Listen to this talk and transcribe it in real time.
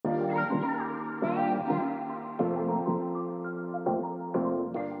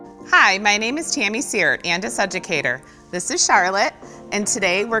Hi, my name is Tammy Siert, Andis Educator. This is Charlotte, and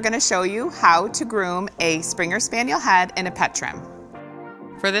today we're going to show you how to groom a Springer Spaniel head in a pet trim.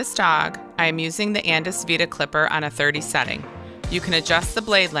 For this dog, I am using the Andis Vita clipper on a 30 setting. You can adjust the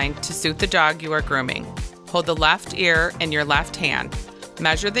blade length to suit the dog you are grooming. Hold the left ear in your left hand.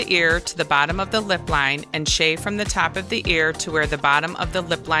 Measure the ear to the bottom of the lip line and shave from the top of the ear to where the bottom of the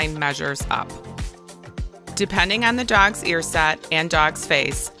lip line measures up. Depending on the dog's ear set and dog's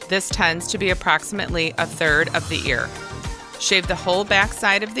face, this tends to be approximately a third of the ear. Shave the whole back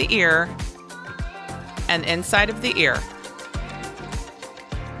side of the ear and inside of the ear.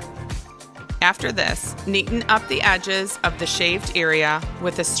 After this, neaten up the edges of the shaved area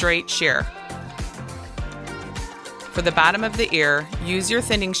with a straight shear. For the bottom of the ear, use your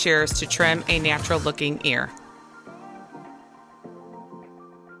thinning shears to trim a natural-looking ear.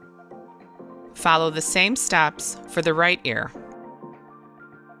 Follow the same steps for the right ear.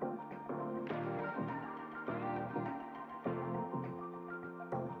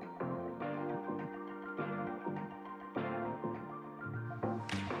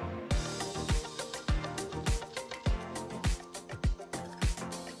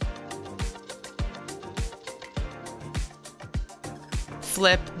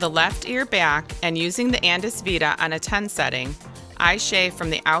 Flip the left ear back, and using the Andis Vita on a 10 setting, I shave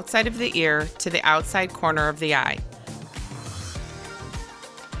from the outside of the ear to the outside corner of the eye.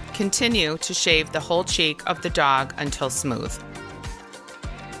 Continue to shave the whole cheek of the dog until smooth.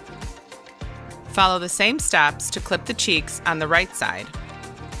 Follow the same steps to clip the cheeks on the right side.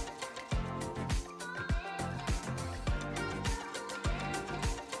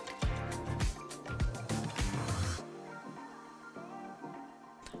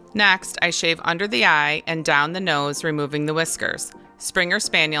 Next, I shave under the eye and down the nose, removing the whiskers. Springer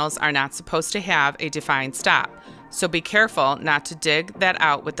Spaniels are not supposed to have a defined stop, so be careful not to dig that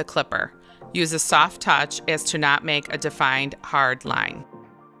out with the clipper. Use a soft touch as to not make a defined, hard line.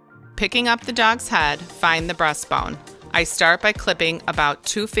 Picking up the dog's head, find the breastbone. I start by clipping about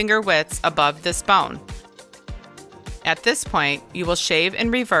 2 finger widths above this bone. At this point, you will shave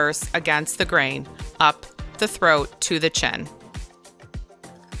in reverse against the grain, up the throat to the chin.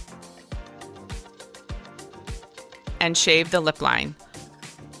 And shave the lip line.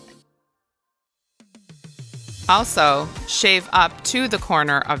 Also, shave up to the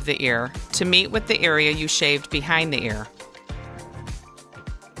corner of the ear to meet with the area you shaved behind the ear.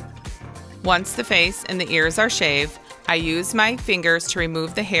 Once the face and the ears are shaved, I use my fingers to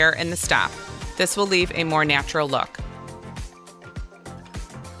remove the hair in the stop. This will leave a more natural look.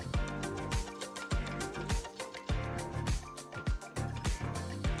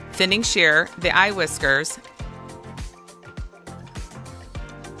 Thinning shear the eye whiskers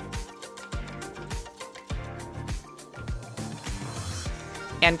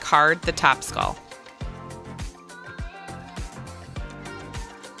and card the top skull.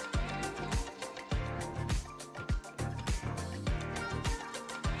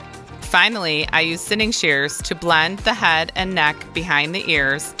 Finally, I use thinning shears to blend the head and neck behind the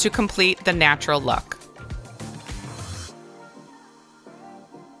ears to complete the natural look.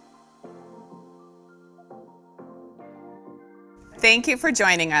 Thank you for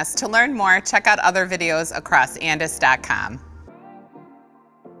joining us. To learn more, check out other videos across andis.com.